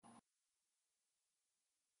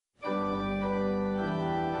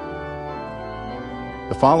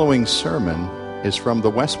The following sermon is from the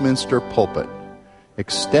Westminster pulpit,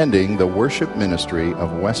 extending the worship ministry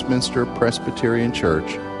of Westminster Presbyterian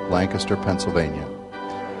Church, Lancaster, Pennsylvania.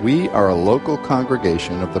 We are a local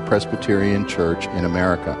congregation of the Presbyterian Church in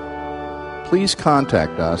America. Please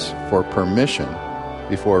contact us for permission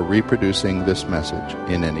before reproducing this message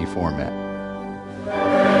in any format.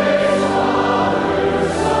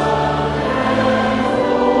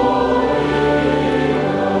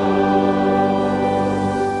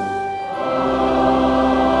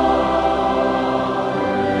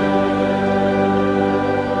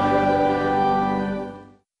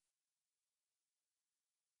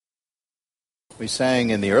 We sang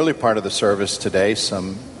in the early part of the service today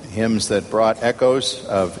some hymns that brought echoes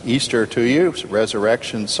of Easter to you,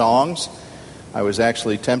 resurrection songs. I was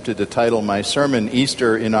actually tempted to title my sermon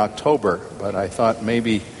Easter in October, but I thought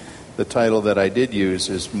maybe the title that I did use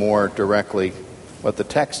is more directly what the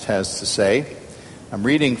text has to say. I'm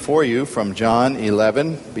reading for you from John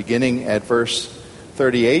 11, beginning at verse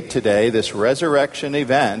 38 today, this resurrection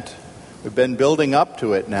event. We've been building up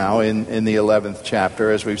to it now in the 11th chapter,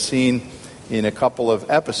 as we've seen in a couple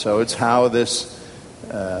of episodes, how this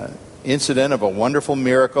incident of a wonderful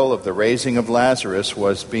miracle of the raising of Lazarus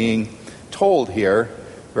was being told here,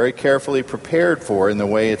 very carefully prepared for in the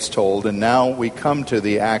way it's told, and now we come to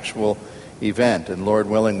the actual event, and Lord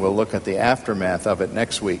willing, we'll look at the aftermath of it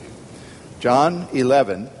next week. John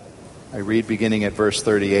 11, I read beginning at verse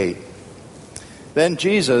 38. Then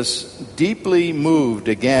Jesus, deeply moved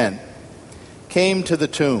again, came to the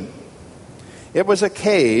tomb. It was a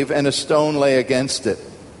cave, and a stone lay against it.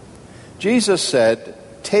 Jesus said,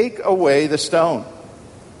 "Take away the stone."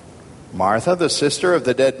 Martha, the sister of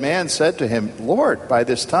the dead man, said to him, "Lord, by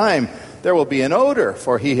this time there will be an odor,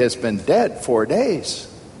 for he has been dead 4 days."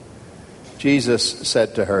 Jesus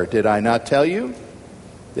said to her, "Did I not tell you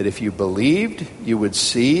that if you believed, you would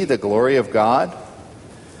see the glory of God?"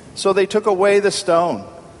 So they took away the stone.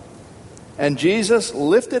 And Jesus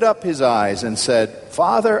lifted up his eyes and said,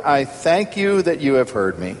 "Father, I thank you that you have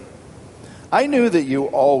heard me. I knew that you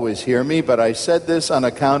always hear me, but I said this on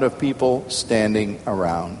account of people standing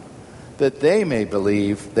around, that they may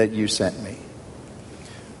believe that you sent me."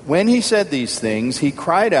 When he said these things, he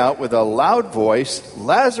cried out with a loud voice,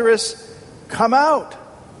 "Lazarus, come out!"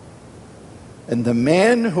 And the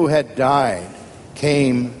man who had died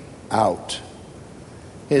came out.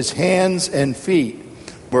 His hands and feet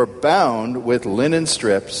were bound with linen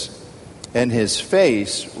strips, and his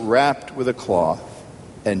face wrapped with a cloth.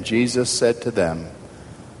 And Jesus said to them,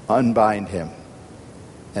 "Unbind him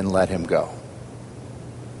and let him go."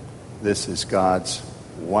 This is God's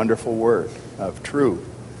wonderful word of truth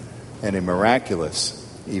and a miraculous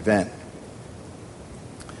event.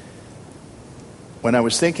 When I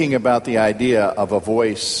was thinking about the idea of a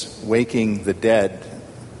voice waking the dead,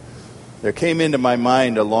 there came into my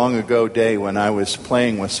mind a long ago day when I was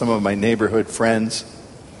playing with some of my neighborhood friends.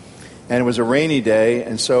 And it was a rainy day,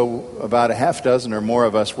 and so about a half dozen or more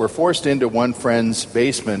of us were forced into one friend's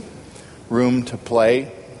basement room to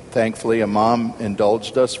play. Thankfully, a mom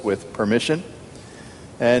indulged us with permission.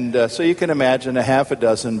 And so you can imagine a half a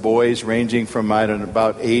dozen boys ranging from,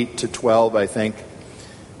 about 8 to 12, I think.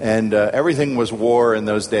 And everything was war in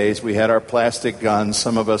those days. We had our plastic guns.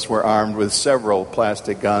 Some of us were armed with several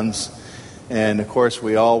plastic guns. And, of course,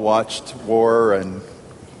 we all watched war and,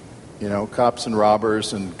 cops and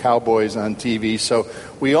robbers and cowboys on TV. So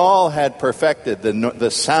we all had perfected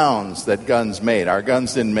the sounds that guns made. Our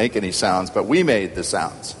guns didn't make any sounds, but we made the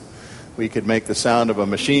sounds. We could make the sound of a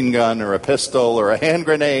machine gun or a pistol or a hand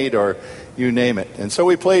grenade or you name it. And so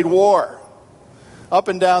we played war. Up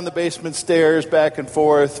and down the basement stairs, back and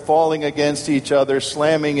forth, falling against each other,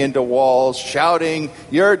 slamming into walls, shouting,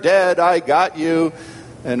 "You're dead, I got you,"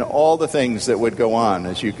 and all the things that would go on,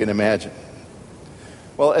 as you can imagine.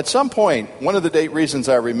 Well, at some point, one of the reasons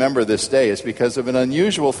I remember this day is because of an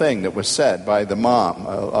unusual thing that was said by the mom,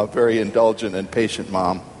 a very indulgent and patient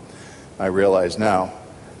mom, I realize now,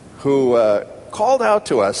 who called out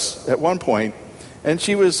to us at one point, and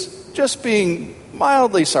she was just being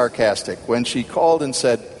mildly sarcastic when she called and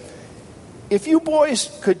said, "If you boys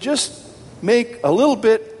could just make a little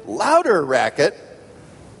bit louder racket,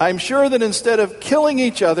 I'm sure that instead of killing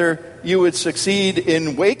each other, you would succeed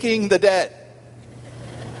in waking the dead."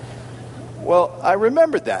 Well, I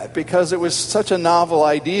remembered that because it was such a novel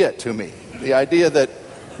idea to me. The idea that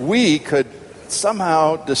we could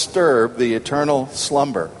somehow disturb the eternal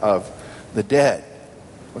slumber of the dead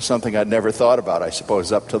was something I'd never thought about, I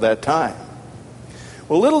suppose, up to that time.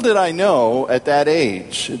 Well, little did I know at that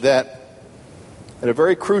age that at a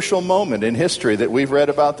very crucial moment in history that we've read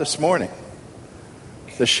about this morning,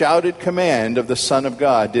 The shouted command of the Son of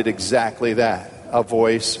God did exactly that. A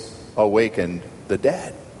voice awakened the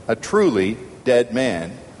dead, a truly dead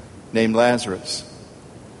man named Lazarus.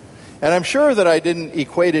 And I'm sure that I didn't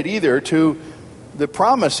equate it either to the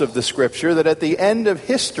promise of the Scripture that at the end of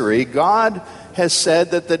history, God has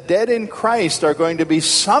said that the dead in Christ are going to be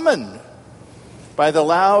summoned by the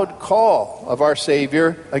loud call of our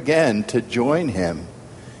Savior again to join Him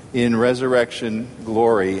in resurrection,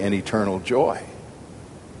 glory, and eternal joy.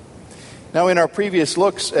 Now, in our previous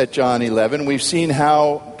looks at John 11, we've seen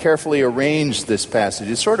how carefully arranged this passage.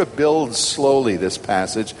 It sort of builds slowly, this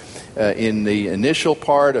passage, in the initial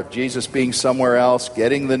part of Jesus being somewhere else,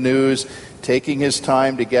 getting the news, taking his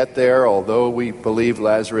time to get there, although we believe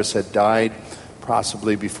Lazarus had died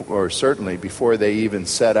possibly before, or certainly before they even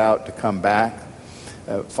set out to come back.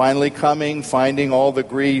 Finally coming, finding all the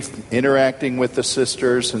grief, interacting with the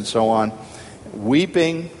sisters and so on,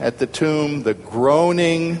 weeping at the tomb, the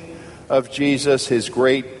groaning of Jesus, his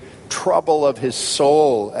great trouble of his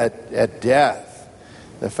soul at death,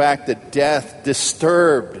 the fact that death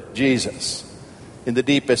disturbed Jesus in the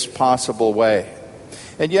deepest possible way.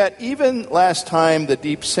 And yet, even last time, the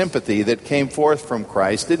deep sympathy that came forth from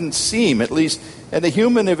Christ didn't seem, at least in the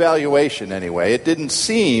human evaluation anyway, it didn't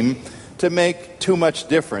seem to make too much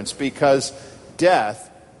difference because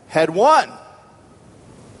death had won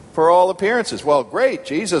for all appearances. Well, great,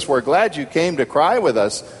 Jesus, we're glad you came to cry with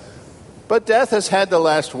us, but death has had the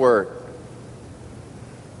last word.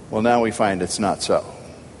 Well, now we find it's not so.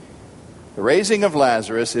 The raising of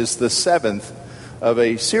Lazarus is the seventh of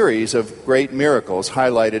a series of great miracles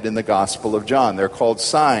highlighted in the Gospel of John. They're called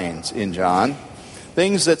signs in John,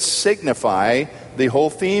 things that signify the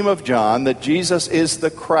whole theme of John, that Jesus is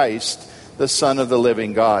the Christ, the Son of the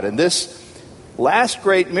living God. And this last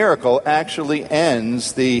great miracle actually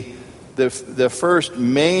ends the first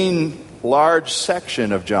main large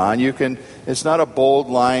section of John. It's not a bold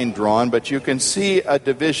line drawn, but you can see a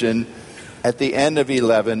division at the end of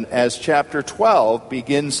 11 as chapter 12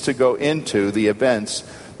 begins to go into the events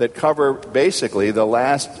that cover basically the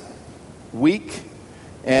last week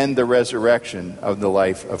and the resurrection of the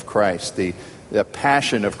life of Christ. The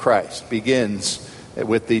passion of Christ begins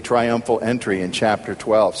with the triumphal entry in chapter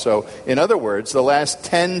 12. So, in other words, the last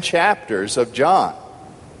 10 chapters of John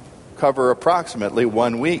cover approximately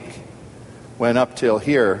 1 week, when up till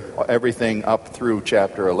here, everything up through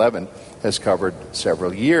chapter 11 has covered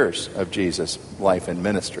several years of Jesus' life and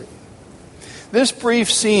ministry. This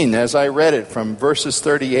brief scene, as I read it from verses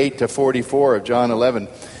 38 to 44 of John 11,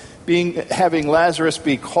 having Lazarus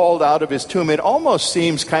be called out of his tomb, it almost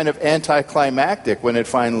seems kind of anticlimactic when it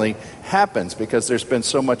finally happens, because there's been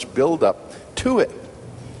so much buildup to it.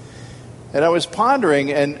 And I was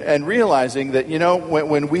pondering and realizing that,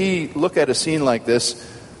 when we look at a scene like this,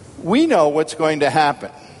 we know what's going to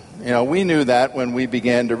happen. We knew that when we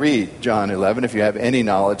began to read John 11. If you have any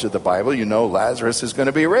knowledge of the Bible, you know Lazarus is going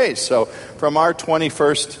to be raised. So from our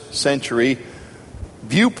 21st century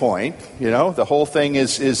viewpoint, the whole thing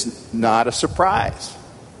is not a surprise.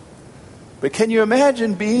 But can you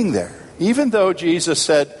imagine being there? Even though Jesus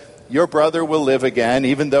said, your brother will live again,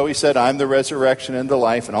 even though he said, I'm the resurrection and the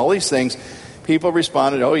life, and all these things, people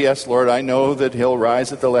responded, oh yes, Lord, I know that he'll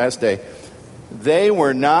rise at the last day. They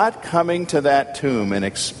were not coming to that tomb and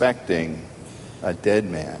expecting a dead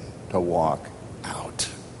man to walk out.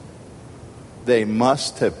 They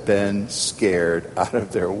must have been scared out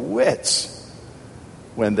of their wits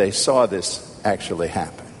when they saw this actually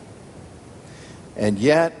happen. And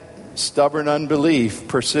yet, stubborn unbelief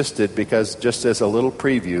persisted, because just as a little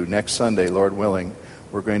preview, next Sunday, Lord willing,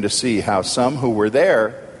 we're going to see how some who were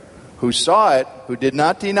there, who saw it, who did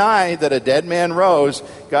not deny that a dead man rose,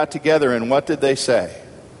 got together, and what did they say?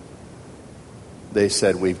 They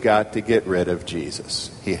said, we've got to get rid of Jesus.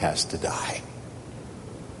 He has to die.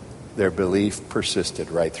 Their belief persisted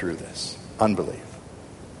right through this. Unbelief.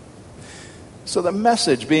 So the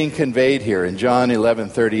message being conveyed here in John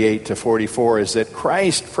 11:38 to 44 is that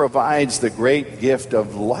Christ provides the great gift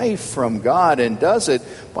of life from God, and does it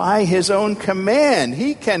by his own command.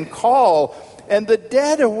 He can call and the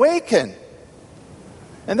dead awaken.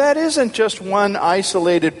 And that isn't just one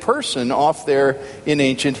isolated person off there in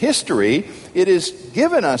ancient history. It is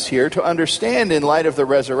given us here to understand, in light of the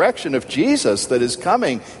resurrection of Jesus that is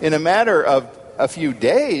coming in a matter of a few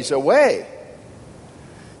days away,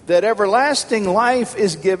 that everlasting life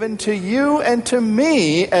is given to you and to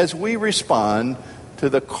me as we respond to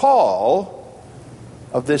the call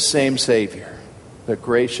of this same Savior. The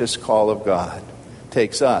gracious call of God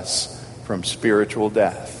takes us from spiritual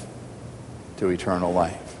death to eternal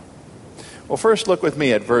life. Well, first look with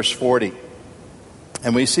me at verse 40.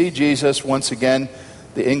 And we see Jesus once again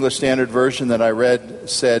The English Standard Version that I read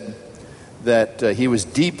said that he was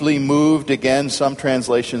deeply moved again. Some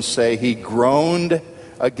translations say he groaned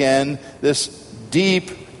again. This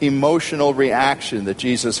deep emotional reaction that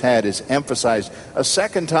Jesus had is emphasized a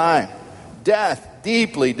second time. Death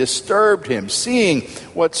deeply disturbed him, seeing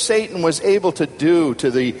what Satan was able to do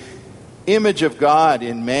to the image of God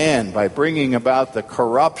in man by bringing about the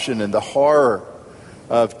corruption and the horror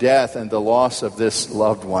of death and the loss of this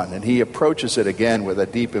loved one. And he approaches it again with a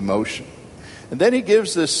deep emotion. And then he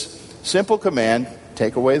gives this simple command,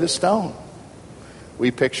 take away the stone. We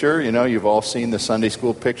picture, you've all seen the Sunday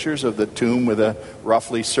school pictures of the tomb with a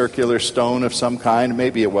roughly circular stone of some kind.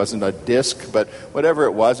 Maybe it wasn't a disc, but whatever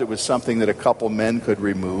it was something that a couple men could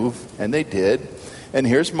remove, and they did. And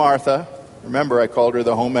here's Martha. Remember, I called her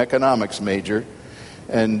the home economics major,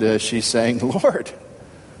 and she's saying, Lord,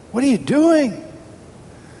 what are you doing?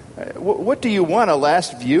 What do you want, a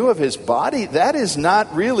last view of his body? That is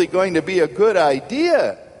not really going to be a good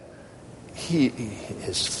idea.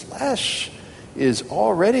 His flesh is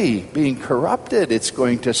already being corrupted. It's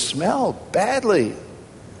going to smell badly.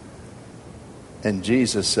 And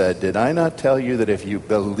Jesus said, did I not tell you that if you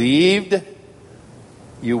believed,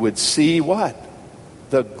 you would see what?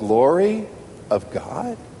 The glory of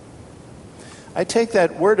God? I take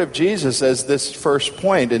that word of Jesus as this first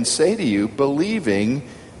point and say to you, believing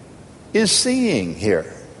is seeing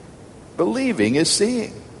here. Believing is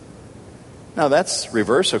seeing. Now that's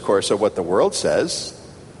reverse, of course, of what the world says.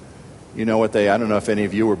 I don't know if any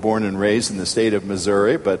of you were born and raised in the state of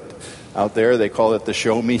Missouri, but out there they call it the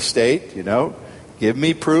show me state, Give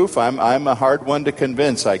me proof. I'm a hard one to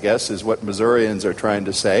convince, I guess, is what Missourians are trying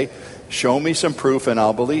to say. Show me some proof and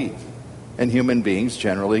I'll believe. And human beings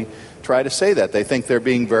generally try to say that. They think they're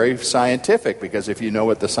being very scientific, because if you know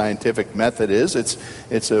what the scientific method is,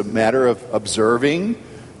 it's a matter of observing,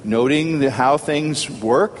 noting how things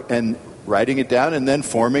work, and writing it down, and then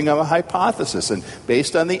forming a hypothesis. And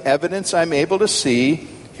based on the evidence I'm able to see,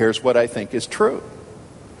 here's what I think is true.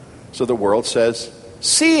 So the world says,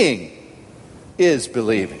 seeing is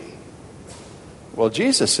believing. Well,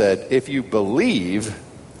 Jesus said, if you believe,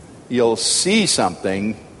 you'll see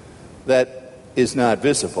something that is not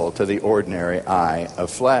visible to the ordinary eye of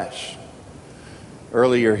flesh.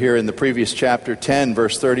 Earlier here in the previous chapter 10,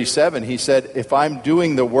 verse 37, he said, if I'm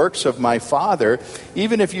doing the works of my Father,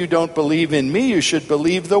 even if you don't believe in me, you should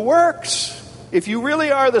believe the works. If you really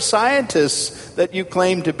are the scientists that you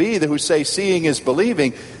claim to be, who say seeing is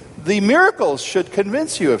believing, the miracles should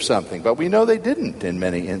convince you of something. But we know they didn't in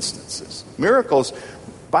many instances. Miracles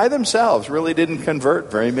by themselves really didn't convert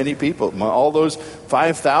very many people. All those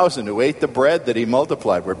 5,000 who ate the bread that he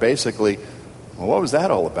multiplied were basically, well, what was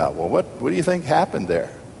that all about? Well, what do you think happened there?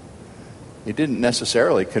 He didn't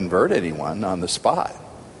necessarily convert anyone on the spot.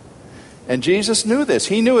 And Jesus knew this.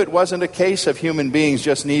 He knew it wasn't a case of human beings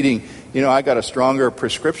just needing, I got a stronger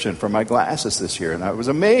prescription for my glasses this year, and I was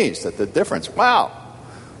amazed at the difference. Wow.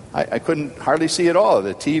 I couldn't hardly see it all.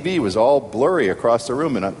 The TV was all blurry across the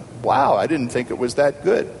room, and I didn't think it was that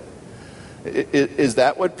good. Is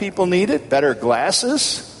that what people needed? Better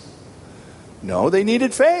glasses? No, they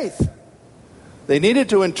needed faith. They needed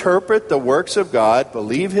to interpret the works of God,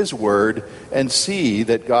 believe his word, and see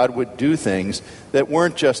that God would do things that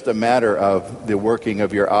weren't just a matter of the working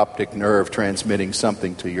of your optic nerve transmitting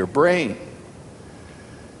something to your brain.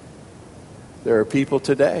 There are people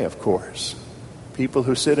today, of course, people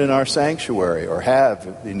who sit in our sanctuary or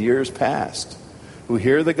have in years past, who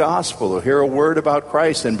hear the gospel, who hear a word about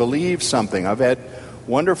Christ and believe something. I've had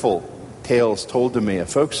wonderful tales told to me of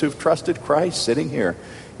folks who've trusted Christ sitting here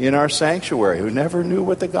in our sanctuary, who never knew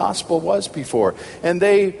what the gospel was before. And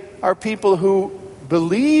they are people who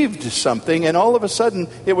believed something, and all of a sudden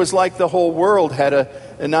it was like the whole world had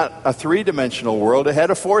not a three-dimensional world, it had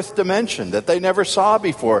a fourth dimension that they never saw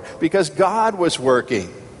before, because God was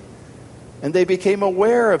working. And they became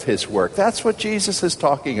aware of his work. That's what Jesus is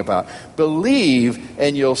talking about. Believe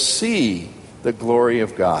and you'll see the glory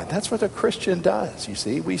of God. That's what a Christian does, you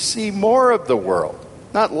see. We see more of the world.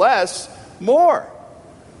 Not less, more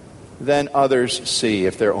than others see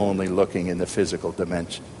if they're only looking in the physical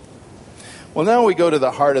dimension. Well, now we go to the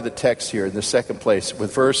heart of the text here in the second place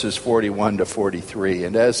with verses 41 to 43.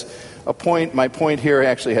 And as a point, my point here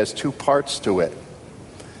actually has two parts to it.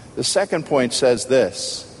 The second point says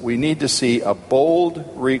this: we need to see a bold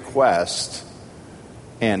request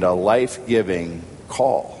and a life-giving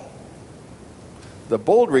call. The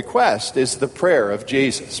bold request is the prayer of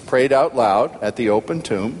Jesus, prayed out loud at the open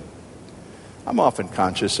tomb. I'm often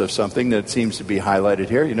conscious of something that seems to be highlighted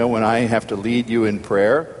here. When I have to lead you in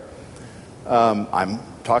prayer, I'm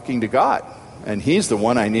talking to God. And he's the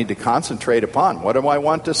one I need to concentrate upon. What do I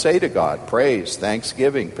want to say to God? Praise,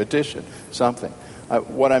 thanksgiving, petition, something.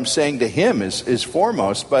 What I'm saying to him is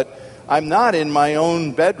foremost, but I'm not in my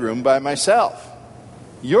own bedroom by myself.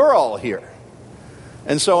 You're all here.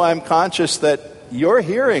 And so I'm conscious that you're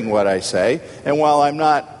hearing what I say, and while I'm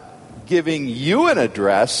not giving you an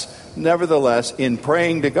address, nevertheless, in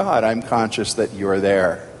praying to God, I'm conscious that you're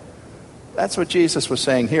there. That's what Jesus was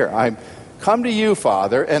saying here. I come to you,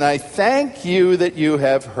 Father, and I thank you that you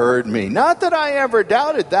have heard me. Not that I ever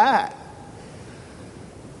doubted that,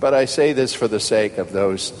 but I say this for the sake of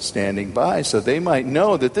those standing by, so they might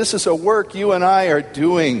know that this is a work you and I are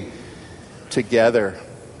doing together.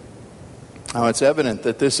 Now, it's evident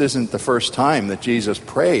that this isn't the first time that Jesus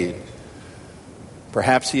prayed.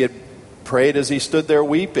 Perhaps he had prayed as he stood there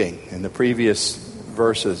weeping in the previous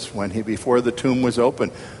verses before the tomb was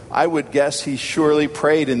open. I would guess he surely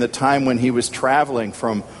prayed in the time when he was traveling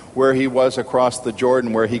from where he was across the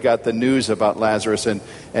Jordan, where he got the news about Lazarus,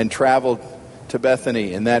 and traveled to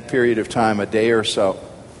Bethany in that period of time, a day or so.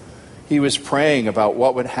 He was praying about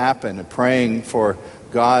what would happen and praying for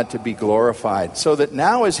God to be glorified, so that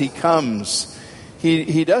now as he comes,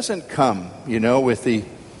 he doesn't come, with the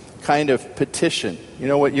kind of petition. You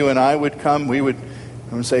know what you and I would come? We would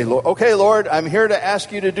say, okay, Lord, I'm here to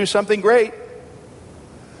ask you to do something great.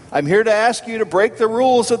 I'm here to ask you to break the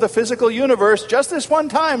rules of the physical universe just this one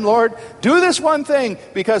time, Lord. Do this one thing,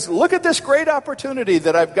 because look at this great opportunity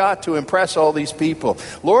that I've got to impress all these people.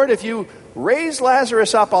 Lord, if you raise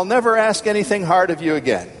Lazarus up, I'll never ask anything hard of you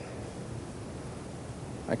again.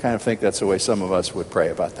 I kind of think that's the way some of us would pray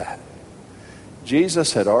about that.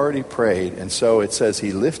 Jesus had already prayed, and so it says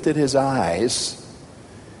he lifted his eyes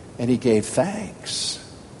and he gave thanks.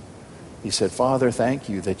 He said, Father, thank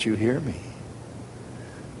you that you hear me.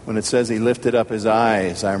 When it says he lifted up his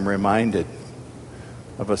eyes, I'm reminded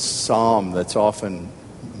of a psalm that's often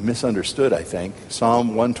misunderstood, I think.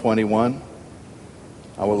 Psalm 121.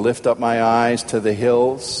 I will lift up my eyes to the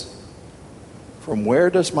hills. From where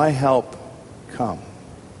does my help come?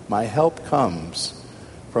 My help comes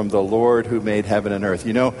from the Lord who made heaven and earth.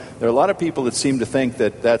 There are a lot of people that seem to think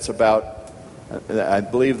that that's about, I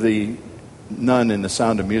believe the nun in The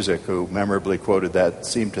Sound of Music who memorably quoted that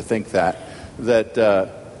seemed to think that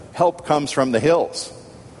help comes from the hills.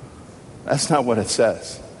 That's not what it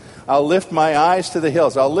says. I'll lift my eyes to the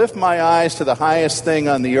hills. I'll lift my eyes to the highest thing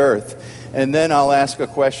on the earth. And then I'll ask a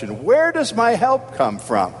question. Where does my help come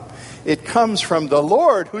from? It comes from the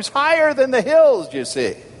Lord who's higher than the hills, you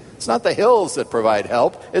see. It's not the hills that provide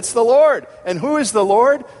help. It's the Lord. And who is the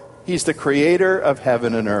Lord? He's the creator of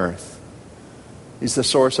heaven and earth. He's the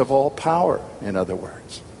source of all power, in other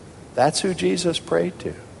words. That's who Jesus prayed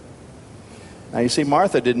to. Now, you see,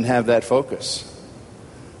 Martha didn't have that focus.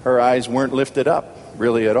 Her eyes weren't lifted up,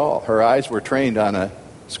 really, at all. Her eyes were trained on a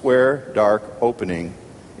square, dark opening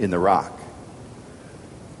in the rock.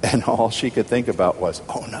 And all she could think about was,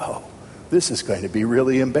 oh no, this is going to be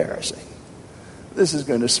really embarrassing. This is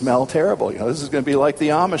going to smell terrible. This is going to be like the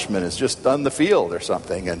Amishman has just done the field or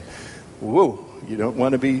something. And whoa, you don't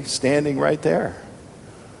want to be standing right there.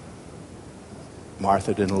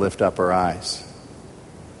 Martha didn't lift up her eyes.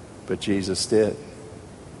 But Jesus did.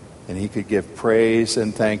 And he could give praise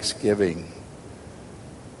and thanksgiving.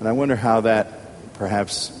 And I wonder how that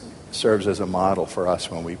perhaps serves as a model for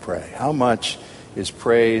us when we pray. How much is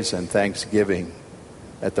praise and thanksgiving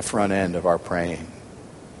at the front end of our praying?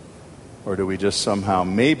 Or do we just somehow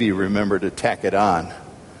maybe remember to tack it on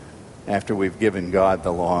after we've given God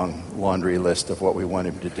the long laundry list of what we want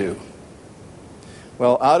him to do?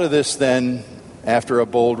 Well, out of this then, after a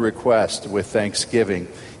bold request with thanksgiving,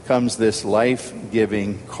 comes this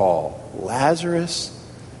life-giving call. Lazarus,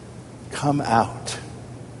 come out.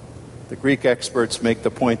 The Greek experts make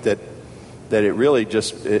the point that it really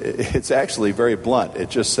it's actually very blunt.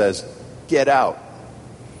 It just says, get out.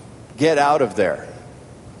 Get out of there.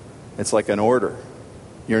 It's like an order.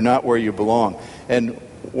 You're not where you belong. And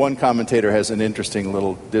one commentator has an interesting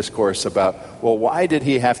little discourse about, well, why did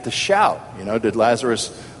he have to shout? Did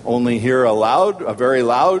Lazarus only hear a very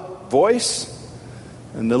loud voice?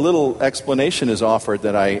 And the little explanation is offered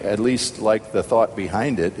that I at least like the thought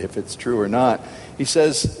behind it, if it's true or not. He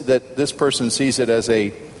says that this person sees it as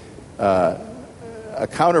a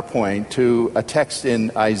counterpoint to a text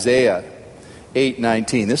in Isaiah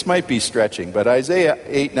 8:19. This might be stretching, but Isaiah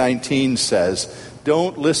 8:19 says,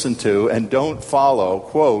 don't listen to and don't follow,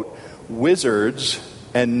 quote, wizards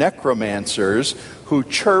and necromancers who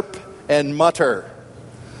chirp and mutter.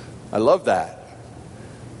 I love that.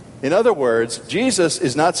 In other words, Jesus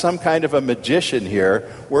is not some kind of a magician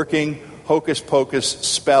here working hocus-pocus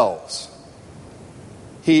spells.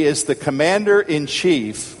 He is the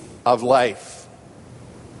commander-in-chief of life.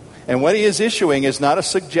 And what he is issuing is not a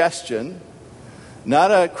suggestion,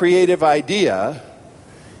 not a creative idea.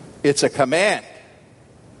 It's a command.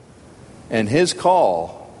 And his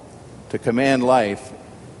call to command life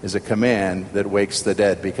is a command that wakes the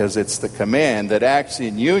dead, because it's the command that acts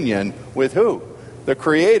in union with who? The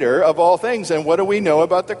Creator of all things. And what do we know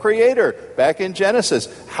about the Creator? Back in Genesis,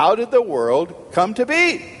 how did the world come to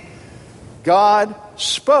be? God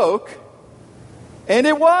spoke, and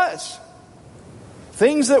it was.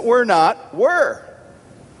 Things that were not were.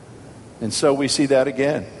 And so we see that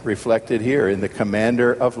again reflected here in the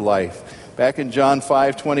commander of life. Back in John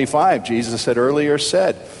 5:25, Jesus had earlier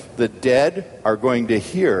said, the dead are going to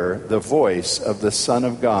hear the voice of the Son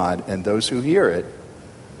of God, and those who hear it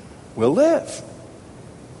will live.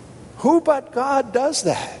 Who but God does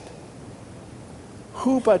that?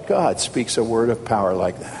 Who but God speaks a word of power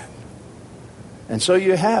like that? And so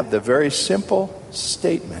you have the very simple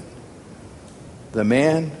statement. The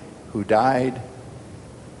man who died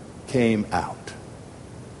came out.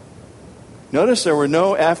 Notice there were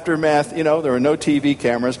no aftermath, there were no TV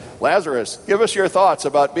cameras. Lazarus, give us your thoughts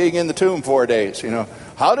about being in the tomb 4 days.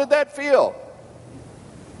 How did that feel?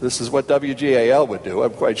 This is what WGAL would do,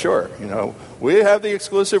 I'm quite sure. We have the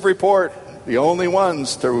exclusive report, the only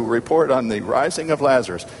ones to report on the rising of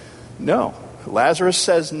Lazarus. No, Lazarus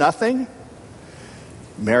says nothing.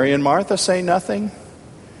 Mary and Martha say nothing.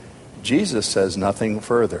 Jesus says nothing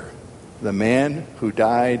further. The man who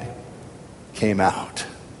died came out.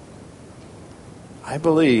 I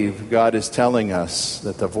believe God is telling us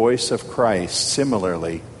that the voice of Christ,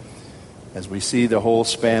 similarly, as we see the whole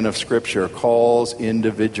span of Scripture, calls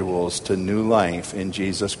individuals to new life in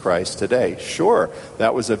Jesus Christ today. Sure,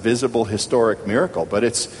 that was a visible historic miracle, but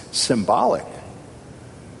it's symbolic.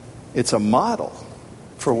 It's a model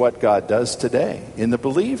for what God does today in the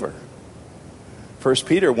believer. 1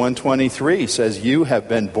 Peter 1:23 says, you have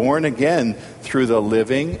been born again through the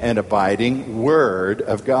living and abiding Word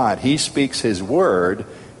of God. He speaks His Word,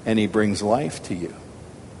 and He brings life to you.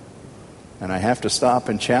 And I have to stop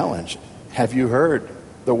and challenge. Have you heard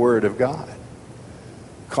the Word of God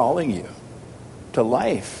calling you to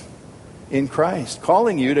life in Christ,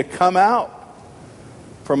 calling you to come out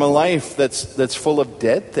from a life that's full of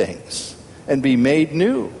dead things and be made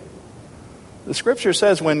new? The Scripture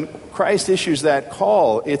says when Christ issues that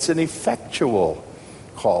call, it's an effectual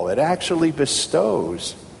call. It actually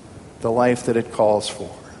bestows the life that it calls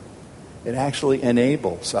for. It actually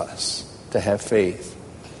enables us to have faith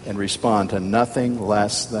and respond to nothing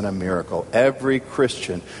less than a miracle. Every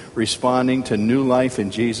Christian responding to new life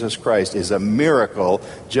in Jesus Christ is a miracle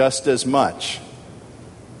just as much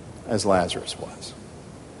as Lazarus was.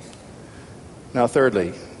 Now,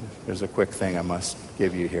 thirdly, there's a quick thing I must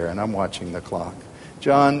give you here, and I'm watching the clock.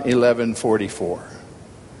 John 11:44.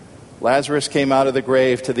 Lazarus came out of the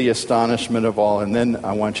grave to the astonishment of all. And then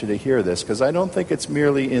I want you to hear this, because I don't think it's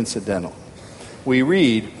merely incidental. We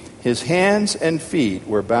read, his hands and feet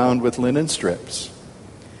were bound with linen strips,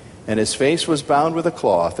 and his face was bound with a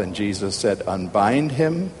cloth. And Jesus said, unbind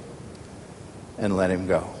him and let him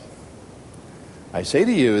go. I say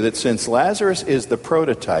to you that since Lazarus is the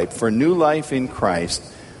prototype for new life in Christ,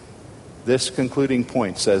 this concluding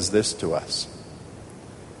point says this to us.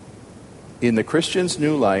 In the Christian's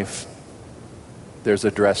new life, there's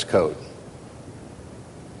a dress code,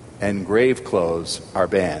 and grave clothes are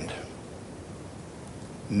banned.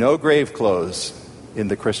 No grave clothes in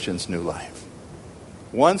the Christian's new life.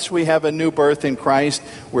 Once we have a new birth in Christ,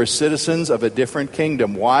 we're citizens of a different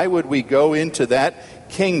kingdom. Why would we go into that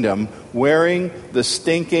kingdom wearing the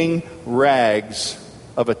stinking rags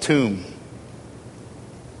of a tomb?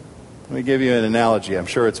 Let me give you an analogy. I'm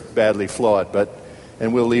sure it's badly flawed,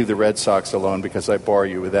 and we'll leave the Red Sox alone because I bore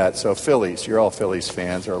you with that. So Phillies, you're all Phillies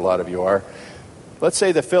fans, or a lot of you are. Let's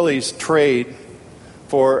say the Phillies trade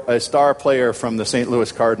for a star player from the St.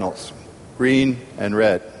 Louis Cardinals, green and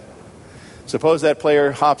red. Suppose that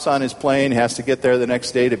player hops on his plane, has to get there the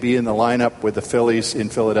next day to be in the lineup with the Phillies in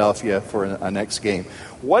Philadelphia for a next game.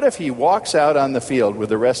 What if he walks out on the field with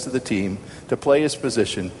the rest of the team to play his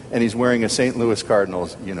position, and he's wearing a St. Louis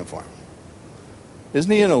Cardinals uniform?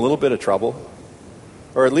 Isn't he in a little bit of trouble?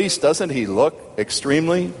 Or at least doesn't he look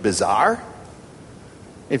extremely bizarre?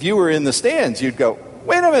 If you were in the stands, you'd go,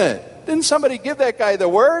 wait a minute, didn't somebody give that guy the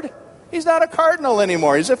word? He's not a Cardinal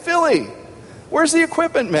anymore, he's a Philly. Where's the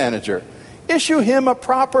equipment manager? Issue him a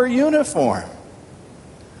proper uniform.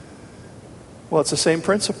 Well, it's the same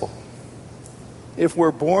principle. If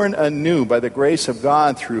we're born anew by the grace of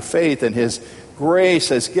God through faith, and His grace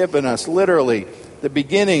has given us literally the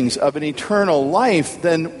beginnings of an eternal life,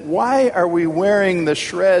 then why are we wearing the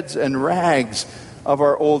shreds and rags of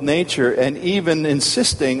our old nature and even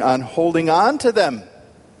insisting on holding on to them?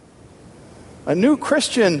 A new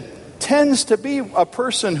Christian tends to be a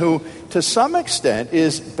person who, to some extent,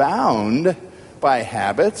 is bound by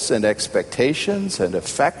habits and expectations and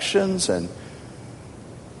affections and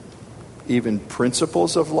even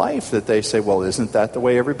principles of life that they say, well, isn't that the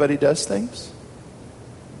way everybody does things?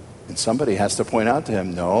 And somebody has to point out to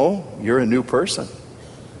him, no, you're a new person.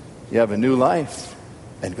 You have a new life.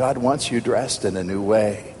 And God wants you dressed in a new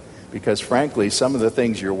way. Because frankly, some of the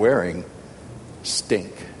things you're wearing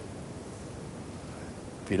stink.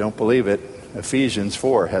 If you don't believe it, Ephesians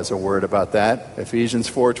 4 has a word about that. Ephesians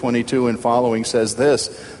 4:22 and following says this,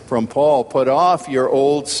 from Paul, put off your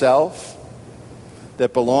old self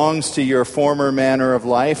that belongs to your former manner of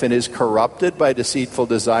life and is corrupted by deceitful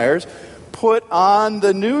desires. Put on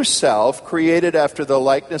the new self created after the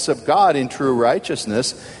likeness of God in true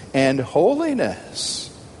righteousness and holiness.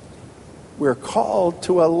 We're called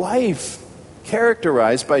to a life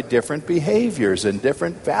characterized by different behaviors and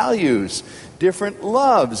different values, different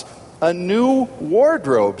loves, a new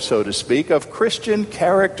wardrobe, so to speak, of Christian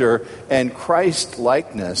character and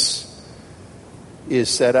Christ-likeness is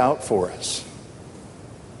set out for us.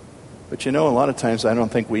 But a lot of times I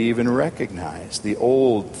don't think we even recognize the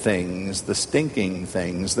old things, the stinking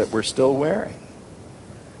things that we're still wearing.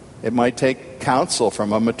 It might take counsel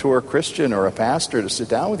from a mature Christian or a pastor to sit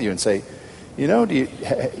down with you and say,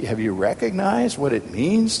 have you recognized what it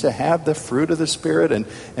means to have the fruit of the Spirit and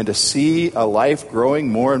to see a life growing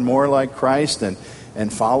more and more like Christ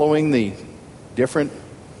and following the different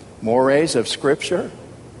mores of Scripture?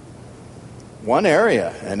 One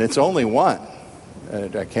area, and it's only one.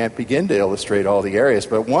 I can't begin to illustrate all the areas,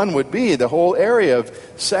 but one would be the whole area of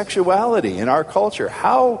sexuality in our culture.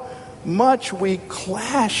 How much we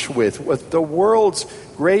clash with the world's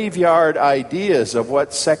graveyard ideas of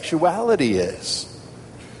what sexuality is.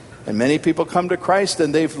 And many people come to Christ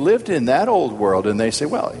and they've lived in that old world and they say,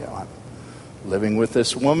 well, I'm living with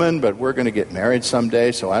this woman, but we're going to get married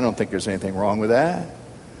someday, so I don't think there's anything wrong with that.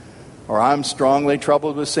 Or I'm strongly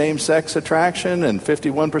troubled with same-sex attraction, and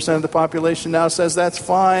 51% of the population now says that's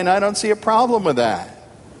fine. I don't see a problem with that.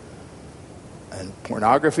 And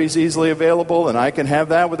pornography is easily available, and I can have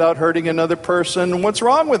that without hurting another person. What's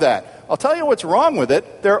wrong with that? I'll tell you what's wrong with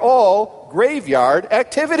it. They're all graveyard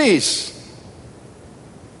activities.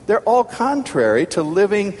 They're all contrary to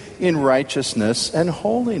living in righteousness and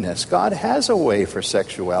holiness. God has a way for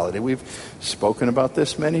sexuality. We've spoken about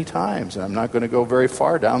this many times, and I'm not going to go very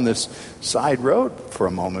far down this side road for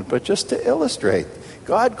a moment, but just to illustrate,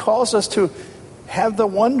 God calls us to have the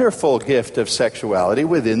wonderful gift of sexuality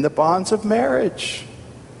within the bonds of marriage.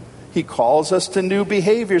 He calls us to new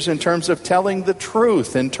behaviors in terms of telling the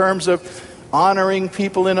truth, in terms of honoring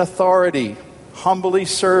people in authority, humbly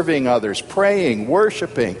serving others, praying,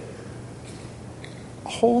 worshiping. A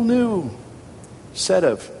whole new set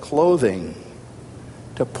of clothing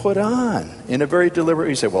to put on in a very deliberate way.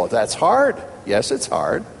 You say, well, that's hard. Yes, it's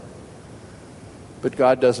hard. But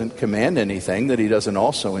God doesn't command anything that He doesn't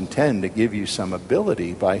also intend to give you some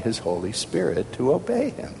ability by His Holy Spirit to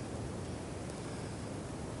obey Him.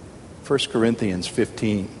 1 Corinthians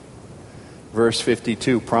 15, verse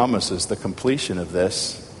 52 promises the completion of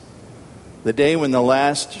this. The day when the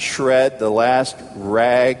last shred, the last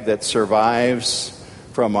rag that survives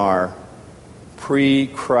from our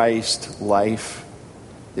pre-Christ life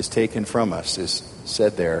is taken from us, is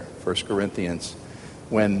said there, 1 Corinthians,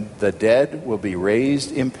 when the dead will be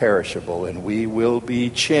raised imperishable and we will be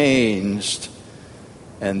changed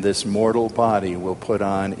and this mortal body will put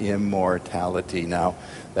on immortality. Now,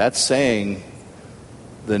 that's saying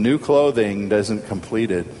the new clothing doesn't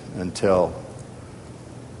complete it until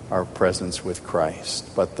our presence with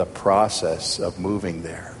Christ. But the process of moving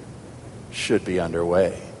there should be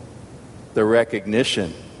underway. The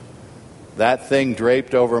recognition, that thing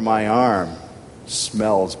draped over my arm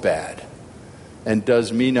smells bad and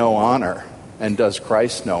does me no honor and does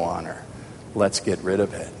Christ no honor. Let's get rid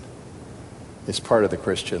of it. It's part of the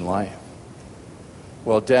Christian life.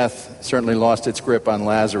 Well, death certainly lost its grip on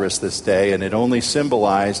Lazarus this day, and it only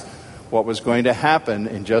symbolized what was going to happen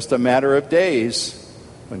in just a matter of days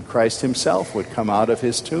when Christ Himself would come out of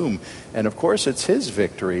His tomb. And of course, it's His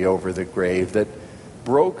victory over the grave that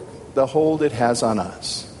broke the hold it has on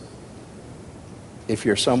us. If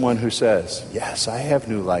you're someone who says, yes, I have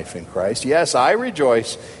new life in Christ. Yes, I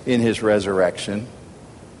rejoice in His resurrection.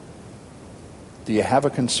 Do you have a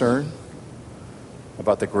concern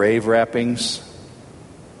about the grave wrappings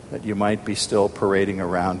that you might be still parading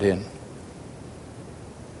around in?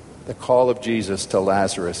 The call of Jesus to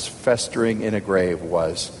Lazarus, festering in a grave,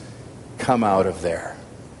 was, "Come out of there."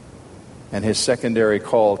 And his secondary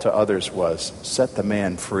call to others was, "Set the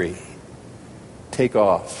man free. Take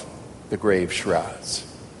off the grave shrouds."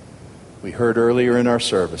 We heard earlier in our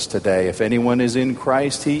service today, if anyone is in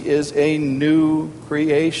Christ, he is a new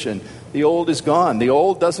creation. The old is gone. The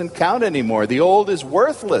old doesn't count anymore. The old is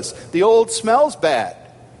worthless. The old smells bad.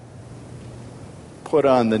 Put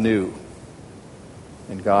on the new.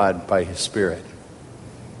 And God, by his Spirit,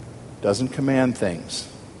 doesn't command things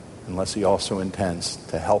unless he also intends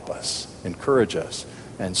to help us, encourage us,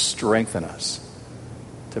 and strengthen us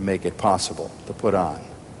to make it possible to put on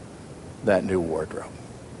that new wardrobe.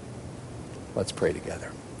 Let's pray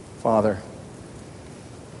together. Father,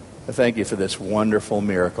 I thank you for this wonderful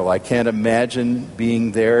miracle. I can't imagine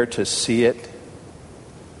being there to see it.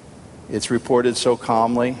 It's reported so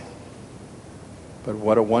calmly, but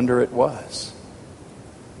what a wonder it was.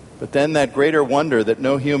 But then that greater wonder that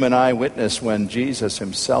no human eye witnessed when Jesus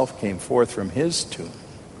himself came forth from his tomb.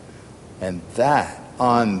 And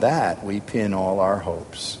on that we pin all our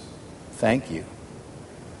hopes. Thank you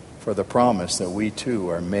for the promise that we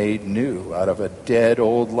too are made new out of a dead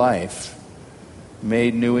old life,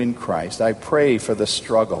 made new in Christ. I pray for the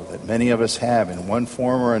struggle that many of us have in one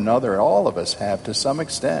form or another, all of us have to some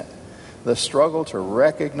extent, the struggle to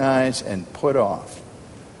recognize and put off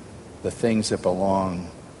the things that belong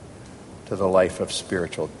to the life of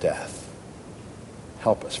spiritual death.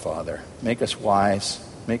 Help us, Father. Make us wise.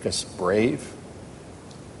 Make us brave.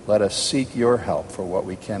 Let us seek your help for what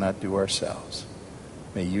we cannot do ourselves.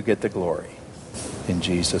 May you get the glory. In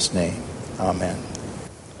Jesus' name, amen.